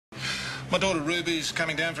My daughter Ruby's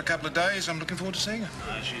coming down for a couple of days. I'm looking forward to seeing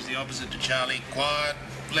her. She's the opposite to Charlie. Quiet,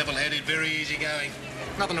 level-headed, very easygoing.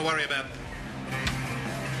 Nothing to worry about.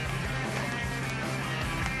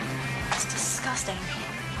 It's disgusting.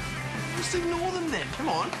 Just ignore them then. Come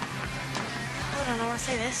on. I don't know. I want to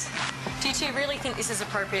see this. Do you two really think this is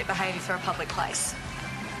appropriate behaviour for a public place?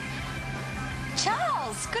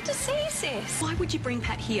 Charles, good to see you, sis. Why would you bring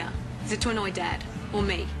Pat here? Is it to annoy Dad? Or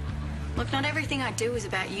me? Look, not everything I do is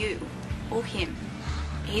about you. Or him.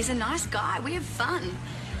 He's a nice guy. We have fun.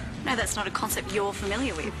 No, that's not a concept you're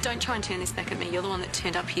familiar with. Don't try and turn this back at me. You're the one that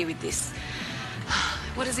turned up here with this.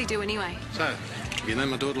 What does he do anyway? So, have you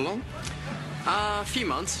known my daughter long? A few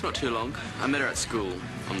months, not too long. I met her at school.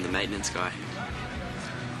 I'm the maintenance guy.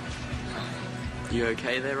 You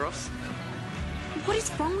okay there, Ross? What is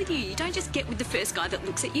wrong with you? You don't just get with the first guy that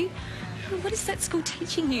looks at you. What is that school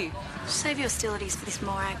teaching you? Save your hostilities for this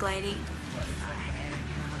Morag lady.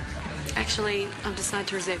 Actually, I've decided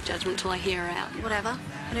to reserve judgment till I hear her out. Whatever.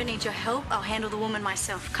 I don't need your help. I'll handle the woman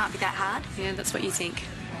myself. Can't be that hard. Yeah, that's what you think.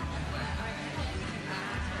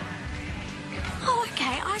 Oh,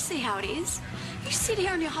 okay. I see how it is. You sit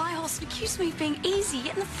here on your high horse and accuse me of being easy,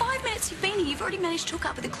 yet in the 5 minutes you've been here, you've already managed to hook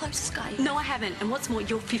up with the closest guy. No, I haven't. And what's more,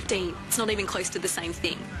 you're 15. It's not even close to the same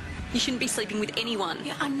thing. You shouldn't be sleeping with anyone.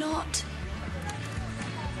 Yeah, I'm not.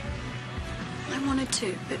 I wanted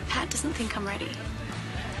to, but Pat doesn't think I'm ready.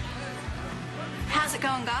 How's it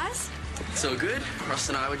going, guys? It's all good. Ross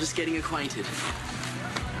and I were just getting acquainted.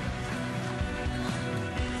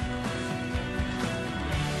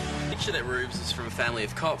 Picture that Rubes is from a family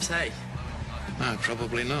of cops, hey? No,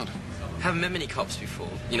 probably not. Haven't met many cops before,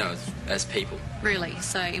 you know, as people. Really?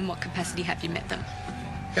 So in what capacity have you met them?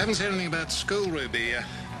 You haven't said anything about school, Ruby.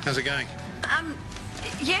 How's it going?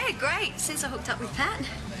 Yeah, great. Since I hooked up with Pat.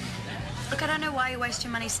 Look, I don't know why you waste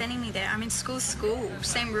your money sending me there. I mean, school's school.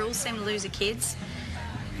 Same rules, same loser kids.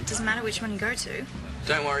 It doesn't matter which one you go to.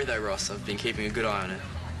 Don't worry though, Ross. I've been keeping a good eye on her.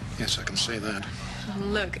 Yes, I can see that.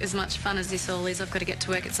 Look, as much fun as this all is, I've got to get to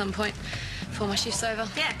work at some point before my shift's over.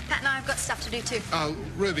 Yeah, Pat and I have got stuff to do too. Oh,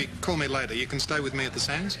 Ruby, call me later. You can stay with me at the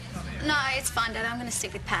Sands? No, it's fine, Dad. I'm going to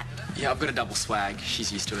stick with Pat. Yeah, I've got a double swag.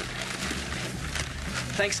 She's used to it.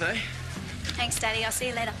 Thanks, though. Thanks, Daddy. I'll see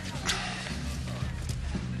you later.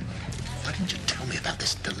 Why didn't you tell me about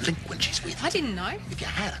this delinquent she's with? I didn't know. If you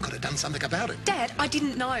had, I could have done something about it. Dad, I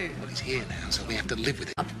didn't know. Well, he's here now, so we have to live with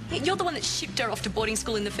it. You're the one that shipped her off to boarding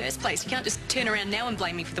school in the first place. You can't just turn around now and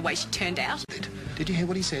blame me for the way she turned out. Did you hear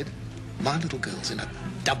what he said? My little girl's in a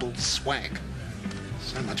double swag.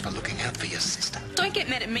 So much for looking out for your sister. Don't get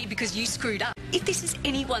mad at me because you screwed up. If this is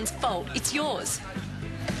anyone's fault, it's yours.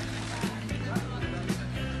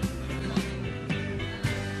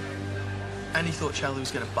 Annie thought Charlie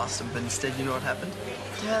was going to bust him, but instead, you know what happened?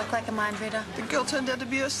 Do I look like a mind reader? The girl turned out to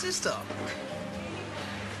be her sister.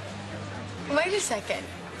 Wait a second.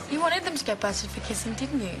 You wanted them to get busted for kissing,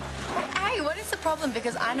 didn't you? Hey, what is the problem?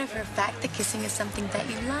 Because I know for a fact that kissing is something that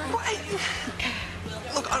you like.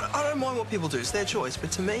 Well, look, I don't mind what people do. It's their choice.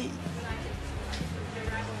 But to me,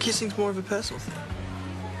 kissing's more of a personal thing.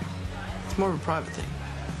 It's more of a private thing.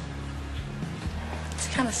 It's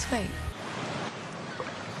kind of sweet.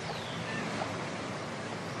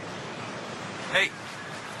 Hey,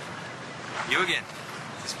 you again.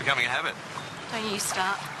 It's becoming a habit. Don't you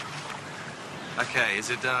start. Okay, is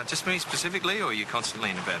it just me specifically, or are you constantly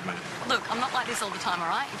in a bad mood? Look, I'm not like this all the time, all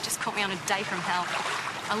right? You've just caught me on a day from hell.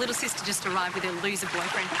 My little sister just arrived with her loser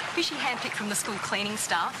boyfriend, who she handpicked from the school cleaning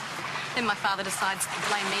staff. Then my father decides to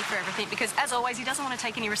blame me for everything because, as always, he doesn't want to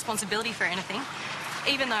take any responsibility for anything,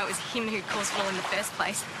 even though it was him who caused it all in the first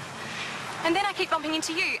place. And then I keep bumping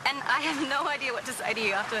into you, and I have no idea what to say to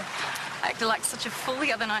you after I acted like such a fool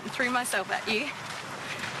the other night and threw myself at you.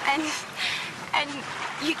 And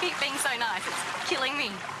you keep being so nice. It's killing me.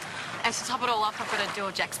 And to top it all off, I've got to do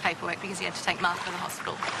all Jack's paperwork because he had to take Martha to the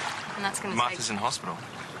hospital. And that's going to Martha's in hospital.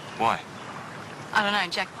 Why? I don't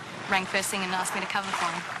know. Jack rang first thing and asked me to cover for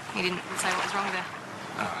him. He didn't say what was wrong with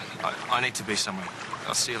her. I need to be somewhere.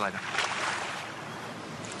 I'll see you later.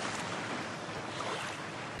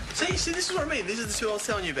 See, this is what I mean. These are the two I was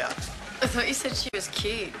telling you about. I thought you said she was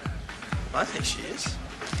cute. I think she is.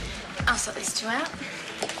 I'll sort these two out.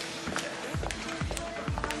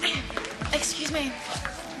 Excuse me.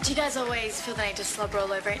 Do you guys always feel the need to slobber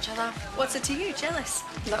all over each other? What's it to you? Jealous?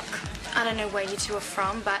 Look, I don't know where you two are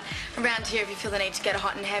from, but around here, if you feel the need to get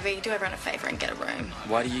hot and heavy, do everyone a favour and get a room.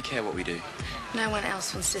 Why do you care what we do? No one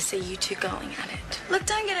else wants to see you two going at it. Look,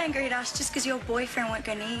 don't get angry at us just because your boyfriend won't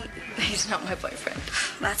go near you. He's not my boyfriend.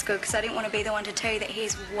 That's good, because I didn't want to be the one to tell you that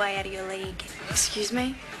he's way out of your league. Excuse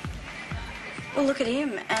me? Well, look at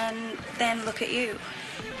him, and then look at you.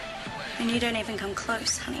 And you don't even come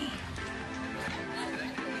close, honey.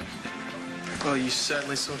 Well, you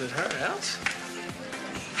certainly sorted her out.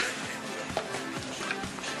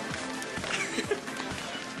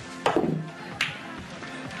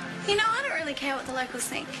 You know, I don't really care what the locals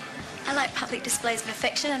think. I like public displays of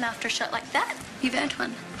affection, and after a shot like that, you've earned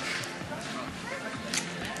one.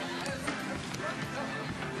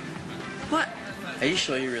 What? Are you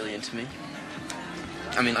sure you're really into me?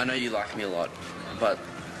 I mean, I know you like me a lot, but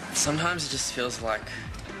sometimes it just feels like...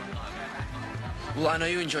 Well, I know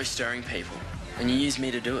you enjoy stirring people, and you use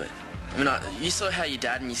me to do it. I mean, you saw how your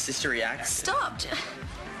dad and your sister react. Stop.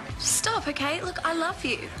 Stop, okay? Look, I love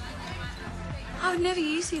you. I would never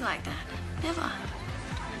use you like that. Never.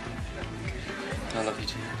 I love you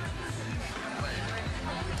too.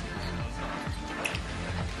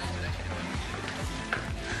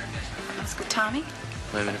 That's good timing.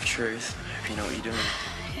 Moment of truth. I hope you know what you're doing.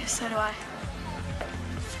 Yeah, so do I.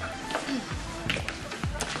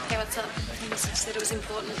 Hey, what's up? The message said it was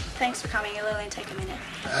important. Thanks for coming. It'll only take a minute.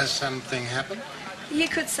 Has something happened? You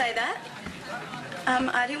could say that.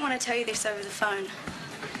 I didn't want to tell you this over the phone.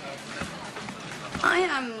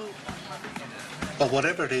 Well,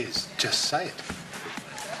 whatever it is, just say it.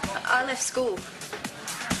 I left school.